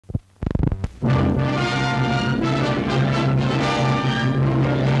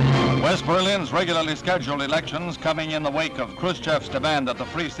West Berlin's regularly scheduled elections, coming in the wake of Khrushchev's demand that the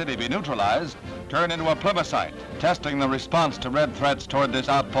Free City be neutralized, turn into a plebiscite, testing the response to red threats toward this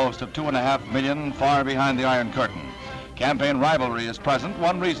outpost of 2.5 million far behind the Iron Curtain. Campaign rivalry is present,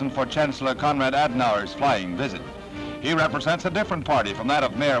 one reason for Chancellor Konrad Adenauer's flying visit. He represents a different party from that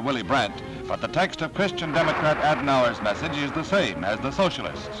of Mayor Willy Brandt, but the text of Christian Democrat Adenauer's message is the same as the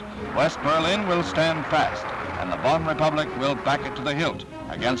socialists. West Berlin will stand fast, and the Bonn Republic will back it to the hilt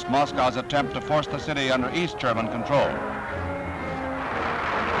against Moscow's attempt to force the city under East German control.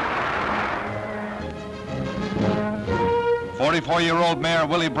 "44-year-old Mayor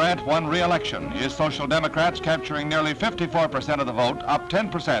Willy Brandt won re-election, his Social Democrats capturing nearly 54% of the vote, up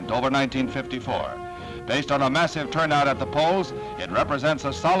 10% over 1954. Based on a massive turnout at the polls, it represents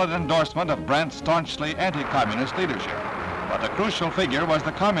a solid endorsement of Brandt's staunchly anti-communist leadership. But the crucial figure was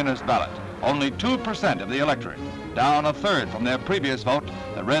the communist ballot, only 2% of the electorate. Down a third from their previous vote,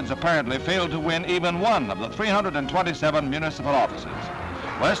 the Reds apparently failed to win even one of the 327 municipal offices.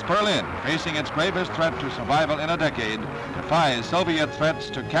 West Berlin, facing its gravest threat to survival in a decade, defies Soviet threats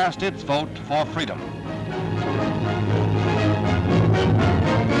to cast its vote for freedom.